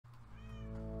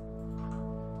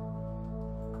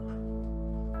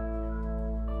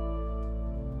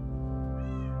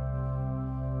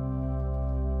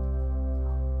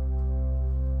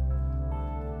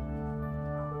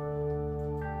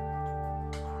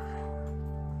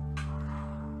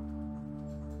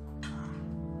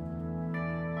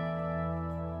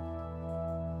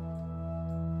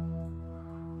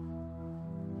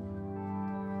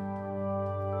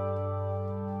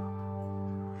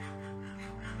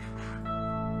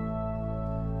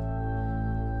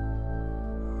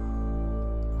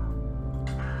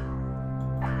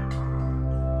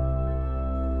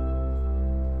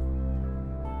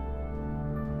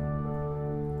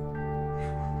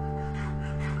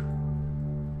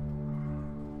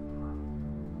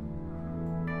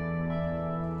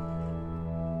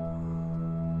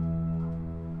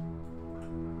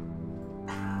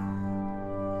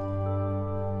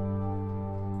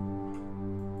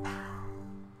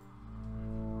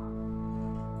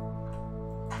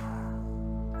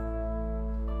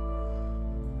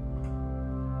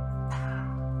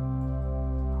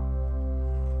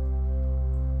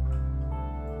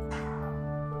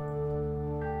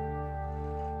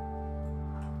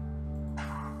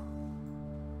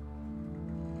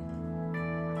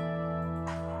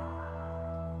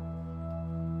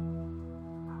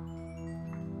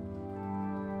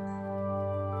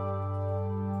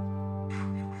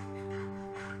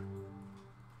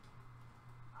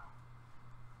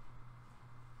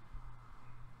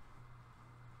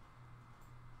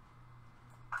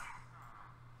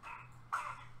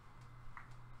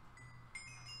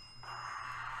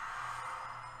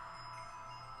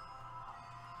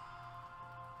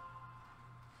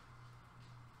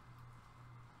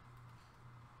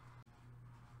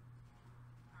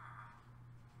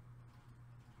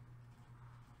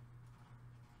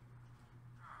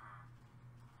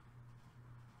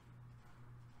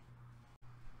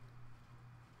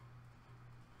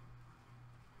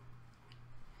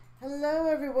Hello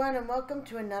everyone and welcome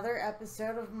to another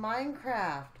episode of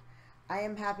Minecraft. I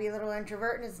am Happy Little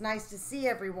Introvert and it's nice to see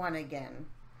everyone again.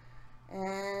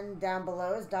 And down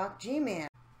below is Doc G-Man.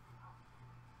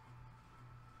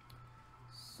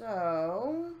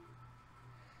 So,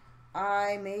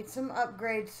 I made some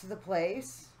upgrades to the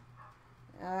place.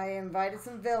 I invited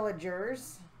some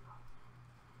villagers.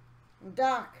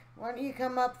 Doc, why don't you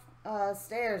come up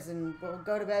stairs and we'll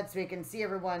go to bed so we can see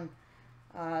everyone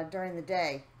during the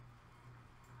day.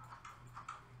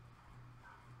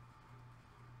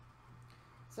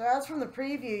 So as from the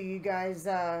preview, you guys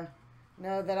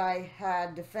know that I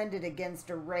had defended against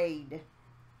a raid. Okay.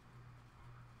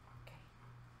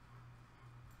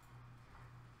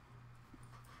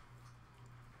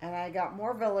 And I got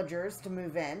more villagers to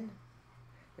move in.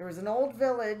 There was an old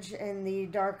village in the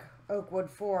dark oakwood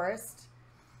forest.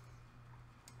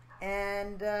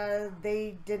 And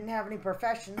they didn't have any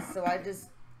professions, so I just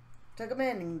took them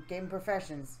in and gave them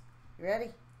professions. You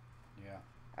ready? Yeah.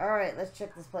 Alright, let's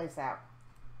check this place out.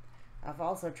 I've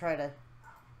also tried to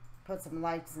put some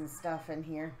lights and stuff in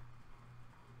here.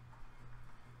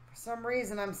 For some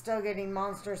reason, I'm still getting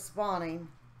monsters spawning.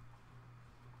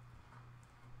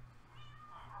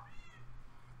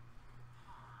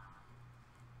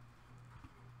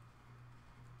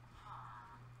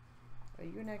 Are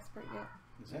you an expert yet?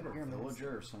 Is that a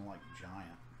villager or some, like,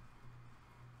 giant?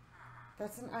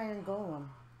 That's an iron golem.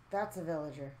 That's a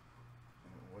villager.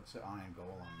 What's the iron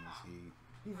golem? Is he...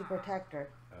 He's a protector.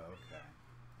 Oh, okay.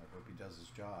 I hope he does his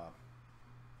job.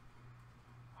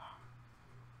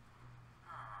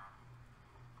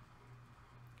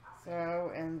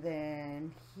 So, and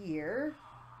then here,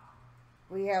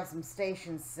 we have some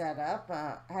stations set up.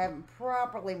 I haven't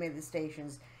properly made the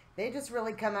stations. They just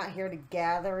really come out here to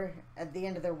gather at the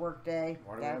end of their workday.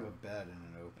 Why do we have a bed in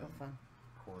an open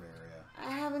court area?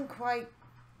 I haven't quite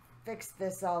fixed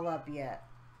this all up yet.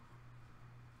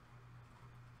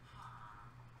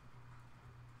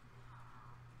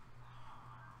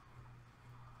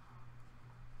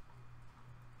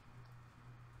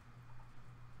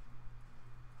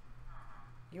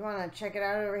 You want to check it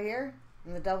out over here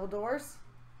in the double doors?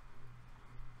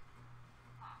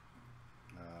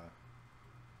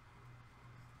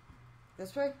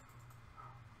 This way?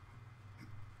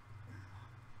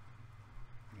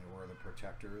 You know where the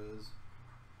protector is?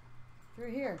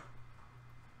 Through here.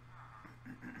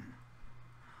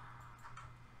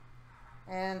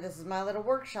 And this is my little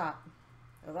workshop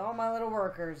with all my little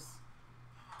workers.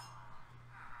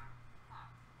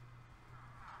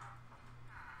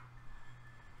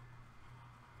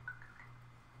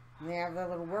 And they have their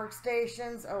little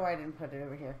workstations. Oh, I didn't put it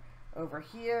over here. Over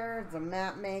here, the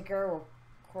map maker or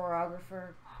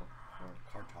choreographer.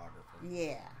 Cartographer.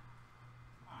 Yeah.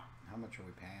 How much are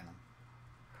we paying them?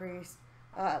 Priest.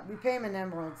 We pay them in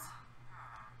emeralds.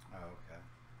 Oh, okay.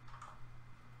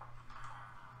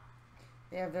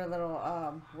 They have their little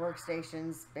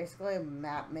workstations. Basically a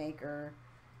map maker.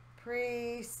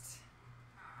 Priest.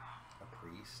 A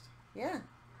priest? Yeah.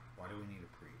 Why do we need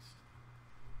a priest?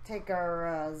 Take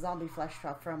our zombie flesh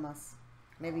drop from us.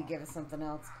 Maybe give us something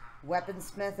else.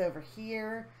 Weaponsmith over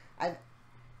here.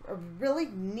 Really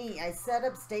neat. I set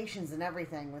up stations and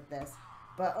everything with this.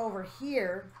 But over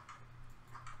here,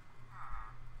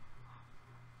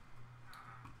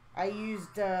 I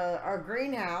used our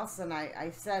greenhouse and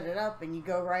I set it up and you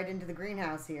go right into the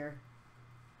greenhouse here.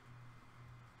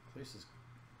 The place has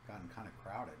gotten kind of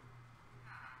crowded.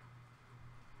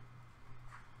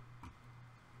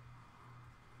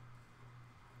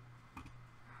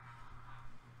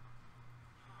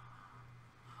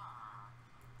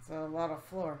 So a lot of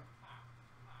floor.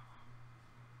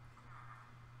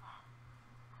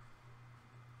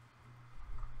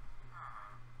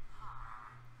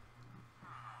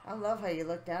 I love how you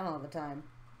look down all the time.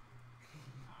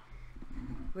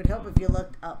 Would help if you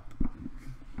looked up.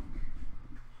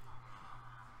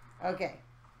 Okay.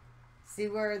 See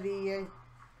where the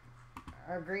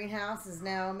our greenhouse is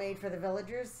now made for the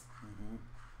villagers? Mm-hmm.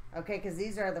 Okay, because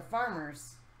these are the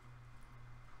farmers.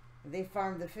 They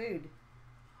farm the food.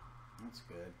 That's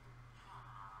good.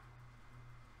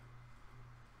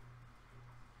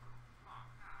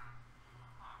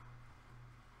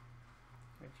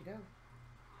 Where'd you go?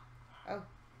 Oh.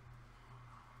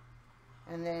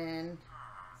 And then,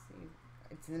 see,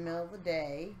 it's in the middle of the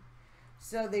day.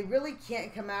 So they really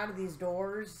can't come out of these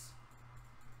doors.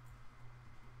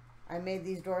 I made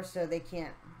these doors so they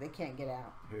can't get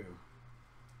out. Who?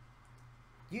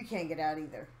 You can't get out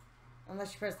either.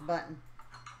 Unless you press the button.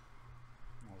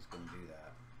 I was going to do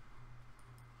that.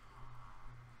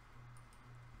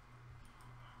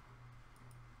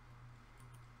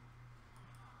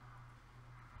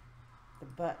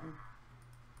 button?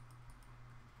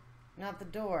 Not the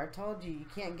door. I told you, you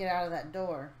can't get out of that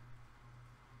door.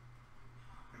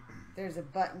 There's a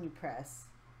button you press.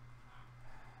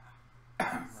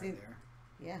 Right See? there.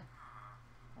 Yeah.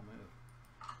 I'll move.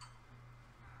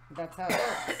 That's how it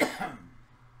works.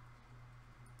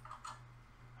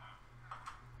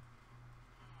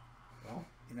 Well,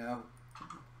 you know,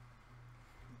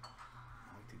 I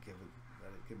like to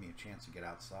let it give me a chance to get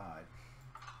outside.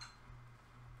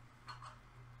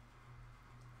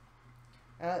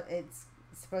 It's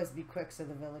supposed to be quick so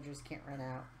the villagers can't run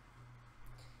out.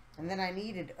 And then I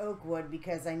needed oak wood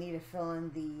because I need to fill in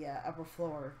the upper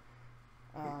floor.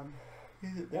 Or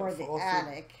the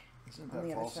attic. Isn't on that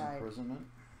the other false side. imprisonment?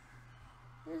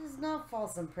 This is not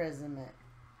false imprisonment.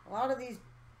 A lot of these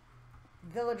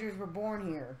villagers were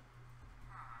born here.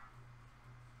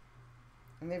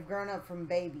 And they've grown up from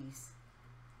babies.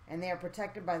 And they are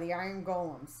protected by the iron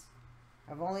golems.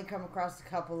 I've only come across a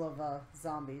couple of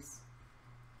zombies.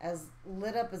 As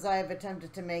lit up as I have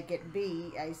attempted to make it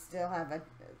be, I still have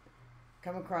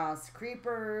come across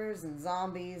creepers and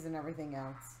zombies and everything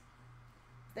else.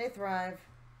 They thrive.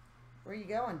 Where are you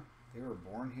going? They were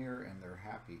born here and they're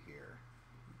happy here.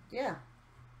 Yeah.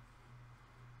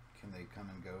 Can they come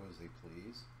and go as they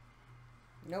please?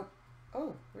 Nope.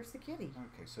 Oh, where's the kitty?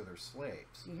 Okay, so they're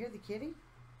slaves. You hear the kitty?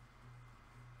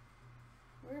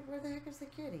 Where the heck is the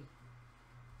kitty?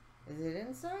 Is it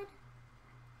inside?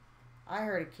 I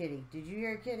heard a kitty. Did you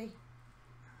hear a kitty?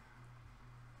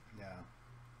 Yeah.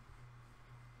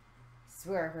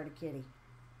 Swear I heard a kitty.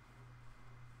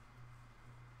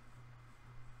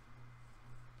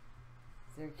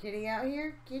 Is there a kitty out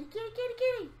here? Kitty, kitty, kitty,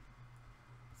 kitty.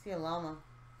 I see a llama.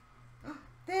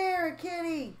 There, a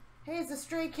kitty. Hey, it's a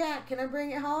stray cat. Can I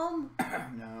bring it home?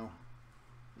 No.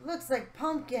 Looks like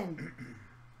pumpkin.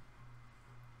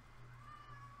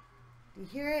 Do you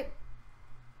hear it?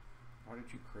 Why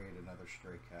did you create another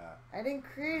stray cat? I didn't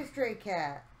create a stray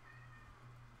cat.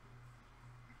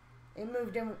 It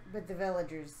moved in with the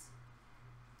villagers.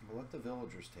 Well, let the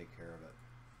villagers take care of it.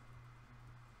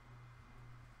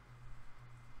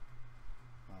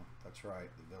 Well, that's right.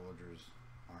 The villagers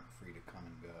aren't free to come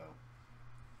and go.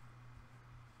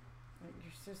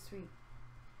 You're so sweet.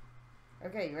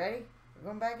 Okay, you ready? We're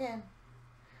going back in.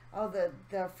 Oh,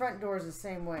 the front door is the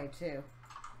same way, too.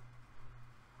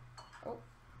 Oh.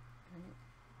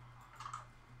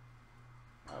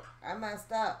 Oh, I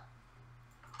messed up.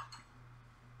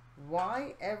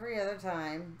 Why every other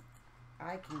time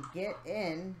I can get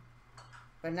in,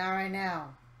 but not right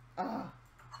now? Ugh.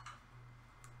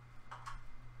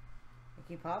 I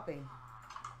keep hopping.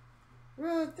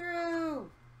 Run through!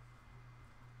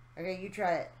 Okay, you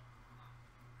try it.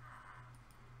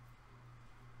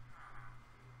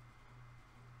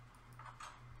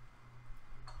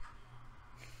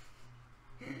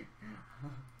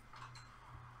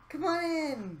 Come on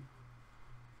in!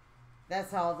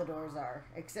 That's how all the doors are,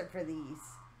 except for these.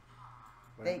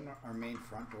 But our main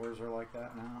front doors are like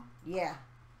that now? Yeah.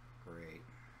 Great.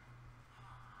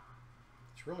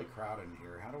 It's really crowded in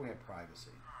here. How do we have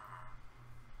privacy?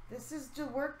 This is the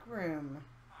workroom.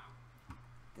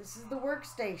 This is the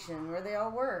workstation where they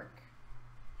all work.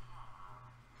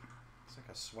 It's like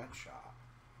a sweatshop.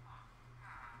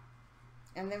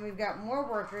 And then we've got more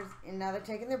workers, and now they're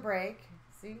taking their break.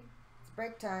 See? It's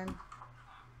break time.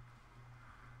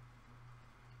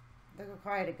 Look how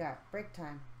quiet it got. Break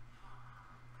time.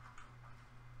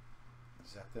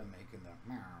 Is that them making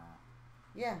the meow?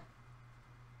 Yeah.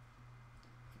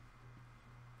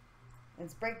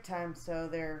 It's break time, so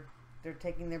they're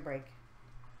taking their break.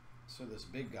 So this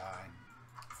big guy,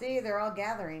 See, they're all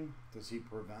gathering. does he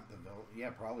prevent the village? Yeah,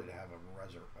 probably to have a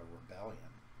rebellion.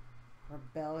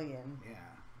 Rebellion. Yeah.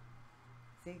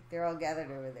 See, they're all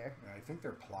gathered over there. I think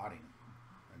they're plotting.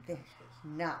 They're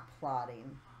not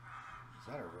plotting. Is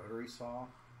that a rotary saw?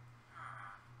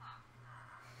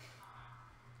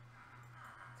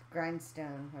 It's a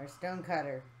grindstone or a stone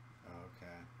cutter. Okay.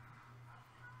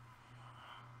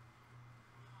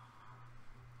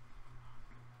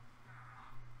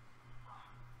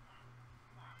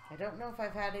 I don't know if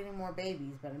I've had any more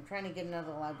babies, but I'm trying to get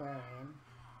another librarian.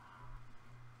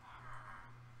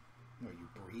 No, you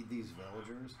breed these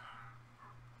villagers?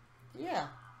 Yeah.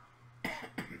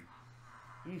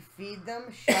 You feed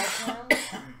them, shelter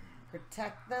them,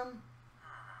 protect them.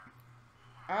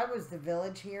 I was the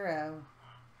village hero.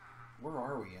 Where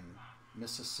are we? In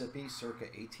Mississippi circa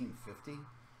 1850?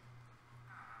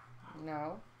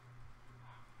 No.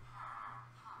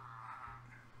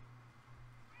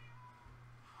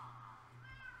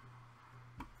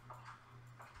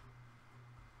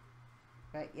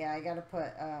 But yeah, I gotta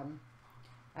put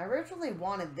I originally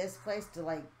wanted this place to,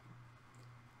 like,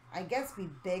 I guess be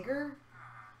bigger.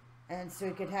 And so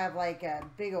it could have, like, a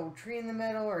big old tree in the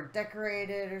middle or decorate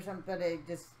it or something. But it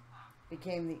just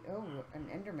became the... Oh, an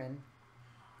Enderman.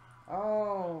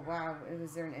 Oh, wow.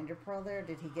 Was there an Ender Pearl there?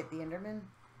 Did he get the Enderman?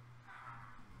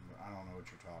 I don't know what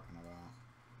you're talking about.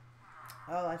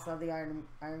 Oh, I saw the iron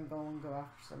golem go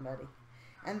after somebody.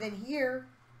 And then here,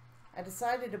 I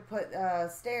decided to put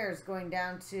stairs going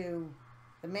down to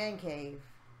the man cave.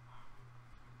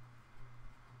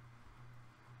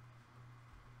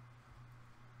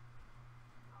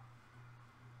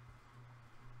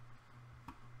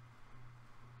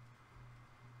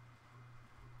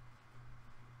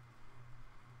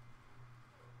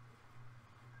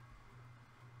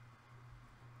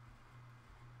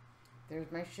 There's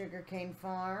my sugarcane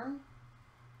farm.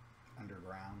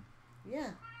 Underground?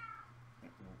 Yeah.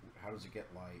 How does it get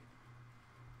light?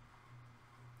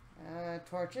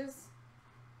 Torches.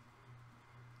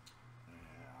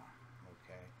 Yeah,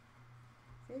 okay.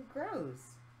 See, it grows.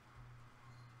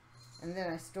 And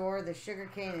then I store the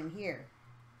sugarcane in here.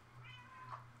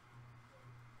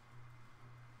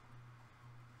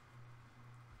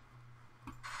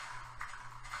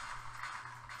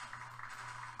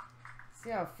 See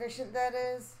how efficient that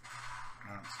is?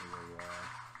 I don't see where you are.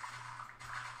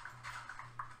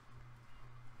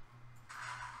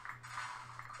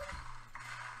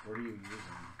 What are you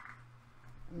using?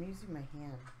 I'm using my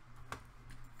hand.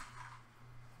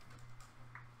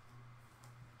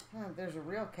 Huh, there's a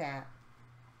real cat.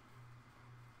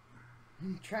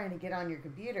 I'm trying to get on your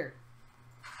computer.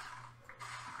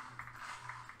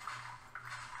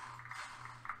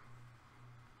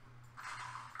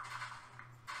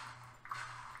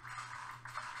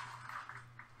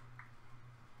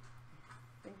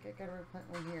 I gotta replant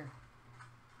one here.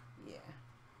 Yeah.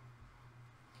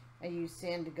 I used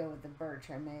sand to go with the birch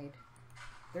I made.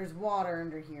 There's water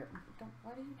under here.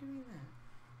 Why are you doing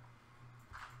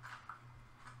that?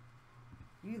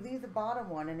 You leave the bottom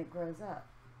one and it grows up.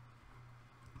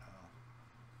 Oh.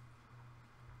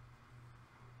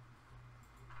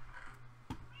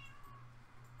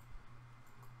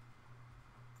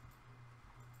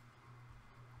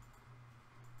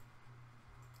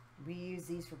 We use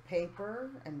these for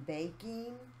paper and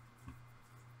baking.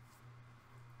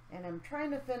 And I'm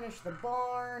trying to finish the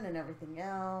barn and everything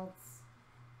else.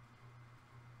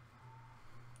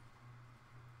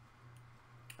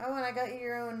 Oh, and I got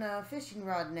your own fishing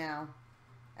rod now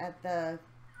at the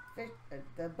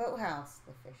boat house.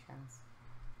 The fish house.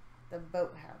 The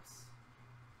boat house.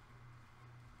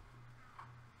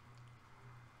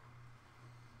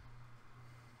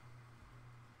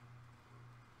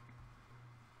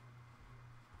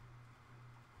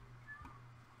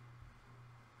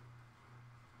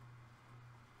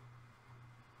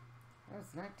 Oh,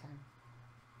 it's nighttime.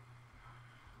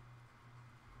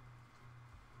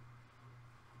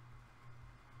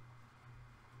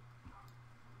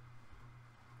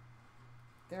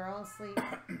 They're all asleep.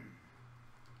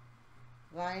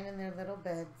 Lying in their little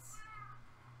beds.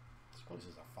 This place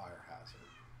is a fire hazard.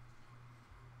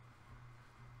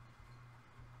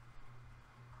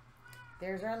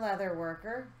 There's our leather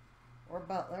worker. Or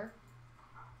butler.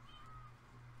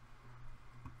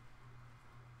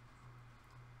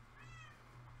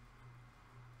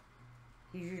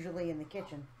 He's usually in the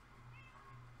kitchen.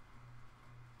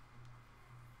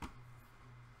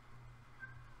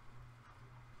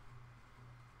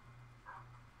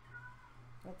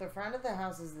 But the front of the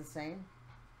house is the same.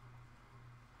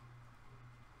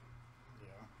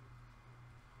 Yeah.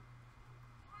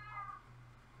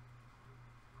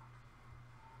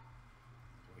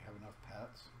 Do we have enough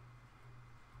pets?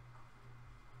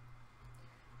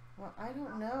 Well, I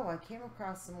don't know. I came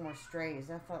across some more strays.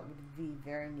 I thought it would be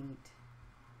very neat.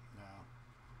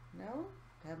 No. No?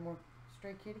 To have more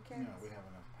stray kitty cats? No, we have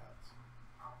enough pets.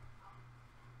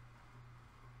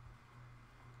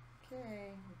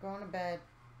 Okay, we're going to bed.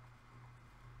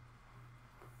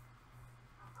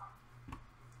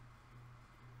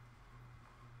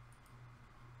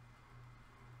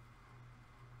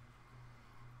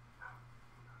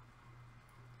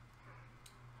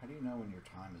 How do you know when your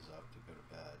time is up to go to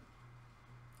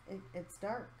bed? It's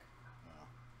dark. Oh.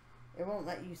 It won't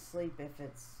let you sleep if I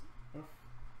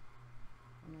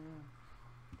don't know.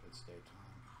 It's daytime.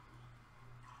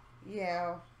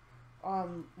 Yeah.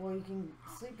 Well, you can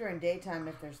sleep during daytime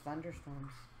if there's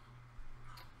thunderstorms.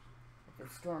 If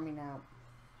it's storming out.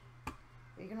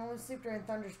 But you can only sleep during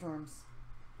thunderstorms.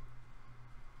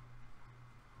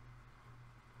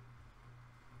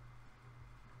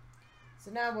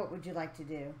 So now what would you like to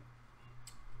do?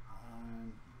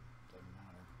 Doesn't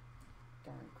matter.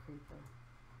 Darn creeper.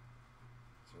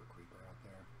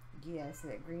 Yeah, I see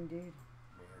that green dude.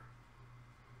 Where?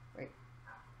 Right.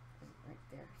 Right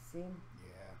there. See him?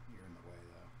 Yeah, you're in the way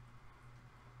though.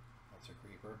 That's a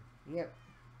creeper. Yep.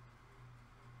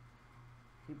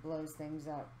 He blows things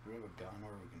up. Do we have a gun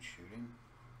where we can shoot him?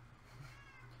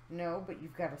 No, but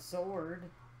you've got a sword.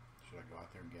 Should I go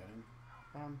out there and get him?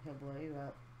 He'll blow you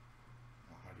up.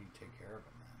 Well, how do you take care of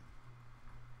him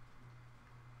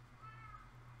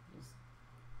then? Just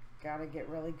gotta get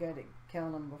really good at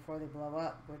killing them before they blow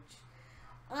up, which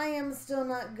I am still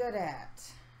not good at.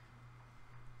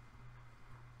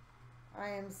 I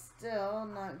am still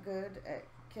not good at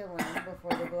killing them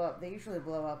before they blow up. They usually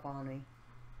blow up on me.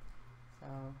 So,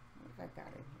 what have I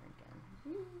got in here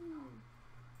again?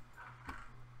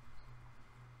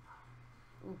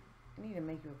 Ooh, I need to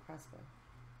make you a crossbow.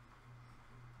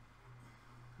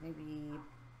 Maybe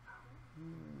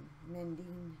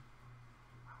mending.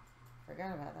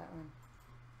 Forgot about that one.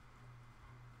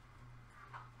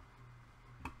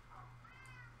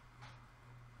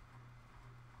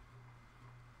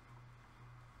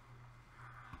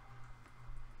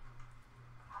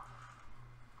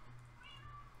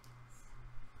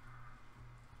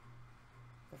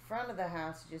 The front of the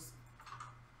house just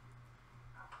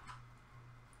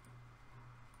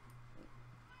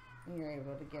you're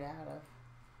able to get out of.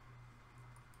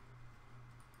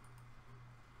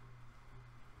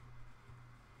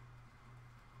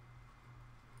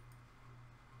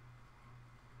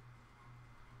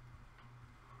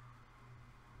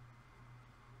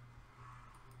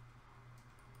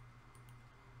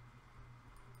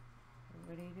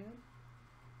 What are you doing?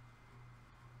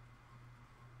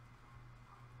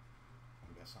 I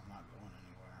guess I'm not going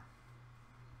anywhere.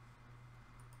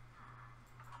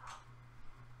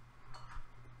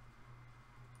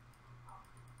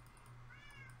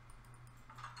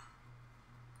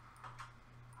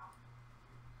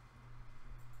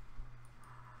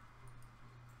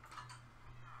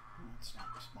 It's not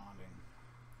responding.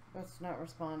 What's not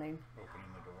responding?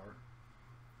 Opening the door.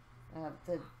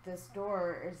 This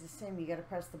door is the same. You gotta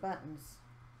press the buttons.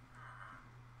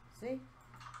 See? I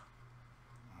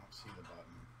don't see the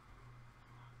button.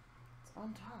 It's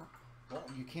on top. Well,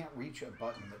 you can't reach a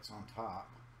button that's on top.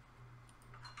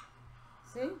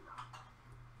 See? Son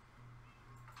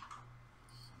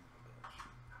of a bitch.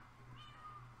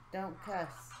 Don't cuss.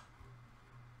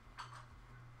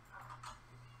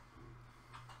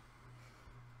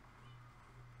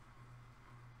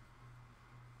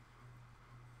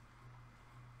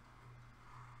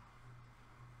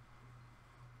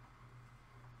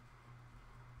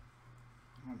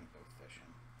 I'm gonna go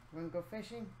fishing. You wanna go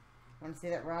fishing? Wanna see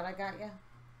that rod I got you?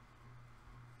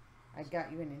 I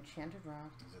got you an enchanted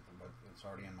rod. Is it the one that's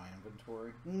already in my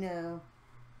inventory? No.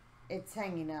 It's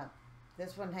hanging up.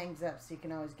 This one hangs up so you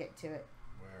can always get to it.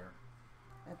 Where?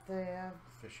 At the,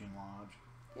 Fishing lodge?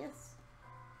 yes.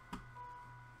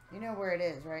 You know where it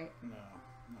is, right? No.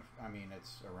 I mean,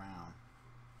 it's around.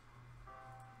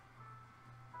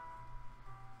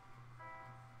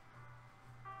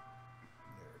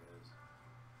 There it is.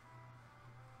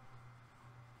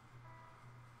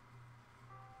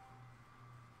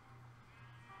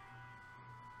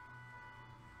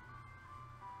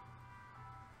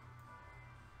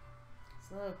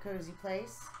 It's a little cozy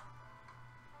place.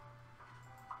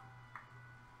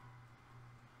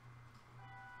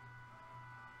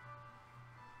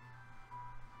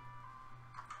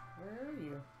 Where are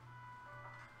you?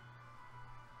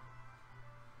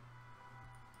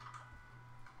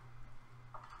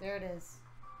 There it is.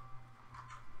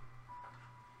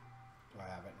 Do I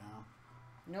have it now?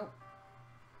 Nope.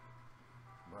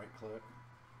 Right click.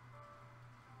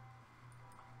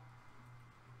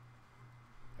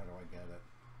 How do I get it?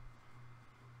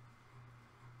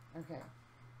 Okay.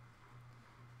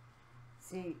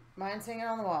 See, mine's hanging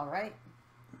on the wall, right?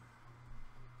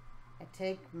 I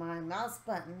take my mouse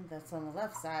button that's on the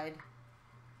left side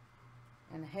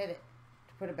and hit it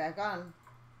to put it back on.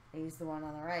 I use the one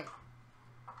on the right.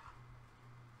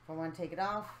 If I want to take it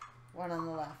off, one on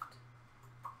the left.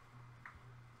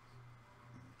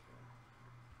 Okay.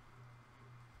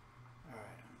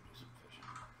 Alright, I'm gonna do some fishing.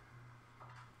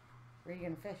 Where are you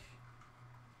going to fish?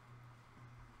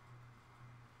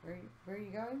 Where are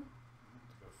you going?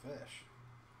 To go fish.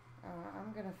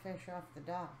 I'm going to fish off the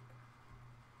dock.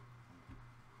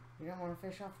 You don't want to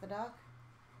fish off the dock?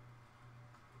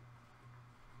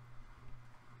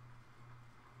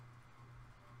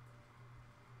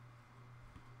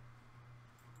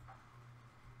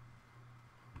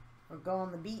 Or go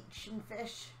on the beach and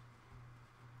fish?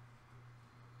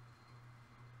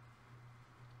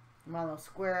 My little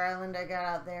square island I got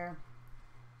out there.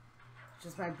 It's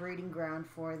just my breeding ground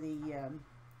for the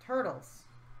turtles.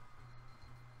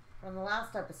 From the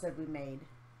last episode we made.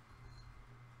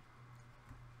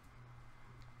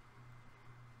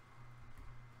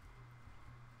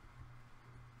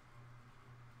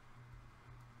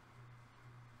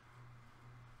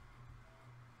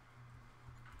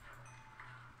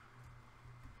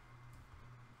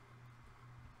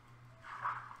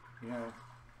 You know,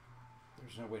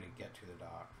 there's no way to get to the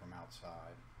dock from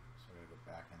outside, so I gotta go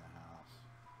back in the house.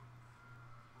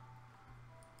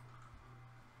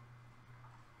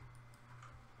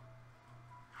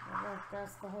 Well,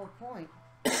 that's the whole point.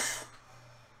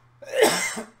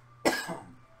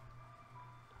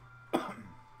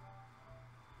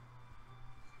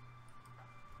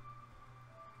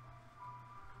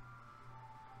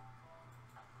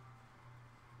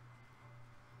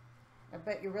 I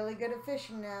bet you're really good at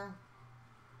fishing now.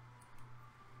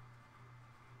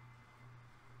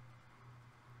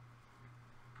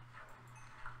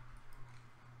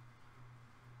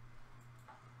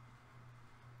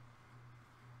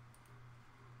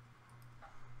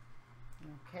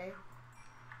 Okay.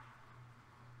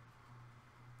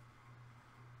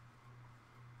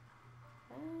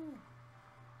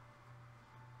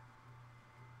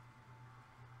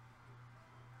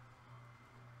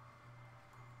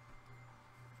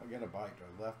 If I get a bite, do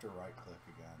I left or right click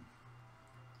again?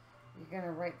 You're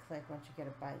gonna right click once you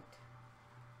get a bite.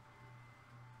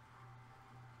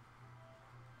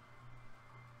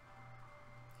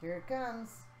 Here it comes.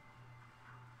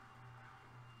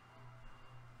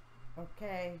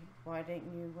 Okay, why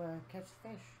didn't you catch the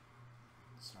fish?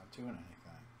 It's not doing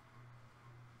anything.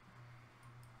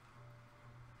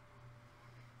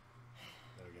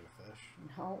 Did I get a fish?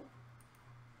 No.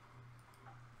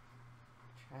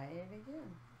 Try it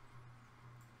again.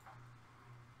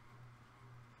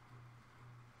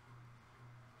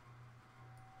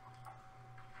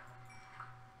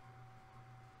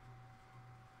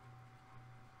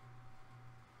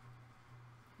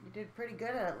 You did pretty good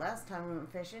at it last time we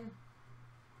went fishing.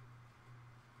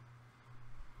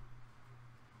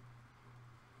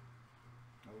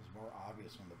 It was more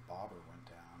obvious when the bobber went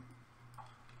down.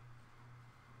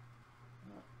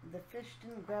 Well, the fish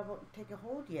didn't take a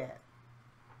hold yet.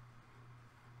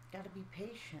 Gotta be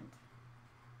patient.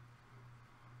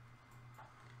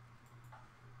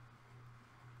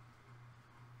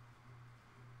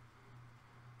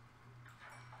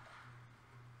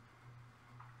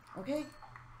 Okay,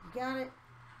 you got it.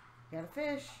 You got a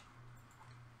fish.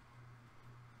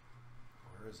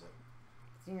 Where is it?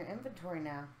 It's in your inventory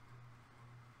now.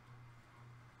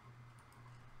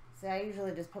 See, I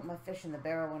usually just put my fish in the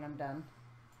barrel when I'm done.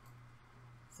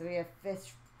 So we have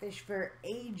fish for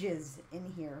ages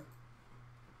in here.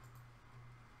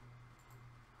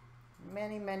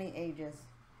 Many, many ages.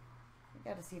 I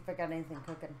gotta see if I got anything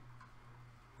cooking.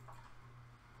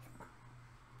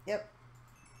 Yep.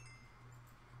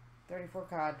 34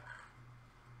 cod.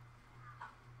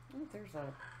 Oh, there's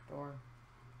a door.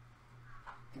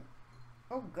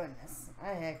 Oh goodness,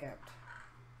 I hiccuped.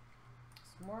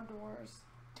 Some more doors.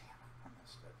 Damn it, I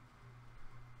missed it.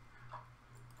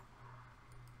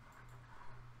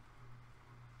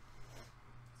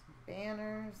 Some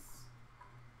banners.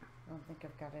 I don't think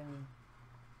I've got any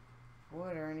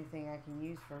wood or anything I can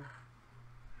use for.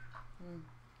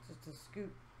 Just a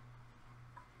scoop.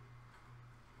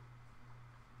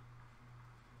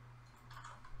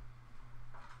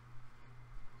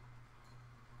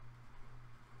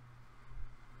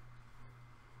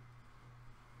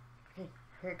 Okay,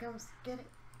 here it comes. Get it.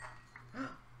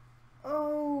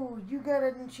 Oh, you got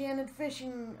an enchanted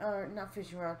fishing, not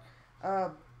fishing rod,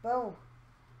 bow.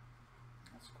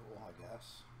 That's cool, I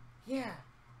guess. Yeah.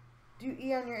 Do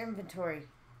E on your inventory.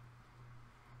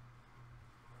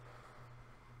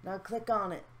 Now click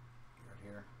on it. Right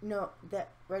here. No, that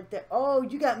right there. Oh,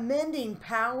 you got mending,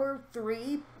 power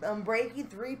 3, breaking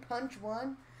 3, punch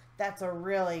 1. That's a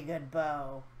really good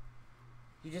bow.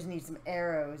 You just need some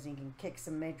arrows and you can kick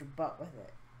some major butt with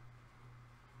it.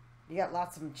 You got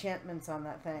lots of enchantments on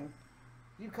that thing.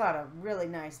 You caught a really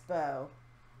nice bow.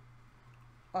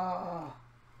 Oh,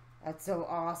 that's so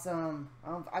awesome.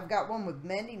 I've got one with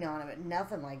mending on it, but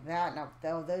nothing like that. Not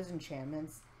those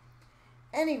enchantments.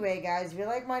 Anyway, guys, if you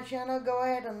like my channel, go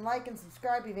ahead and like and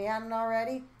subscribe if you haven't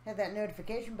already. Hit that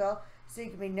notification bell so you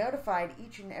can be notified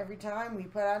each and every time we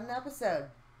put out an episode.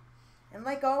 And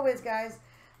like always, guys,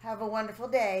 have a wonderful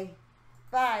day.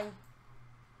 Bye.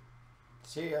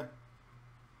 See ya.